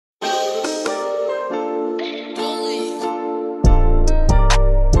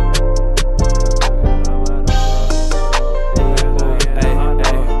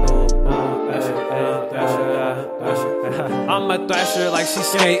thrash her like she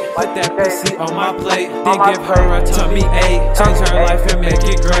skate. Put that pussy on my plate, then give her a tummy ache. Change her life and make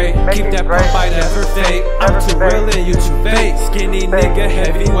it great. Keep that pump, I never fake. I'm too real and you too fake. Skinny nigga,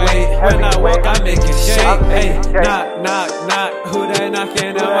 heavyweight. When I walk, I make it shake. Hey, knock, knock, knock. Who that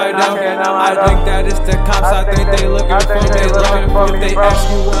knocking on my door? I think that it's the cops. I think they looking for. If they ask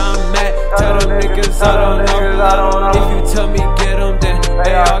you where I'm at, tell them niggas I don't know. If you tell me get them, then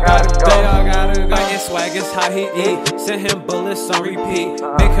they all gotta go. They all gotta go. His swag is how he eat. Send him bullets on repeat.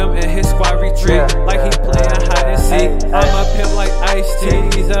 Make him and his squad retreat like he playing hide and seek. I'm a pimp like Ice-T.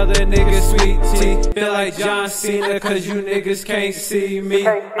 These other niggas sweet tea. Feel like John Cena cause you niggas can't see me.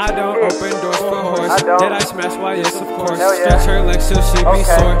 I don't open doors for horse. Did I smash? Why yes of course. Stretch her legs till she be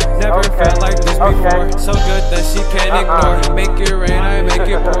sore. Never felt like this before. So good that she can't ignore. Make it rain, I make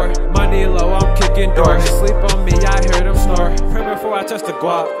it pour. Money low, I'm kicking doors. Sleep on me, I hear them snore. Pray before I touch the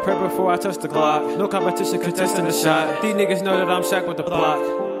guap. Pray before I touch the Glock. No competition contesting the shot. These niggas know that I'm Shaq with the block.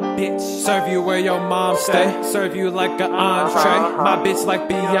 Bitch, serve you where your mom stay. Serve you like an entree. My bitch like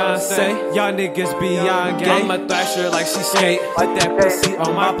Beyonce. Y'all niggas beyond gay. I'm a thrasher like she skate. Put that pussy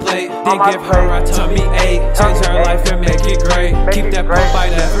on my plate, then give her a tummy ache. Change her life and make it great. Keep that pump, I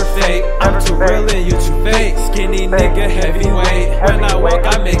never fake. I'm too real and you too fake. Skinny nigga, heavyweight. When I walk,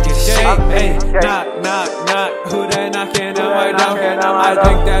 I make it shake. Hey, knock, knock, knock. Who that knocking on my door? I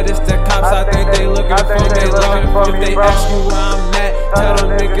think that it's the cops. I think they looking for. If they ask you where I'm at, tell them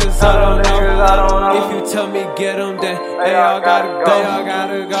niggas I don't know. If you tell me get them, then they all gotta go. They all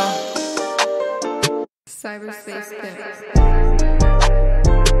gotta go. CyberSpacePimp.